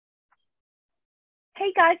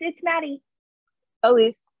Hey guys, it's Maddie.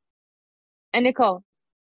 Elise, And Nicole.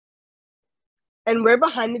 and we're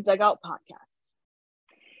Behind the Dugout podcast.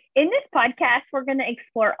 In this podcast, we're going to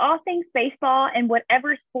explore all things baseball and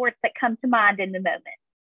whatever sports that come to mind in the moment.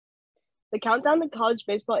 The countdown to college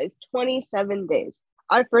baseball is 27 days.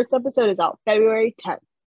 Our first episode is out February 10th.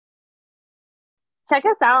 Check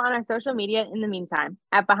us out on our social media in the meantime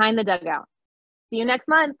at Behind the Dugout. See you next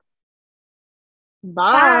month.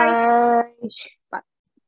 Bye.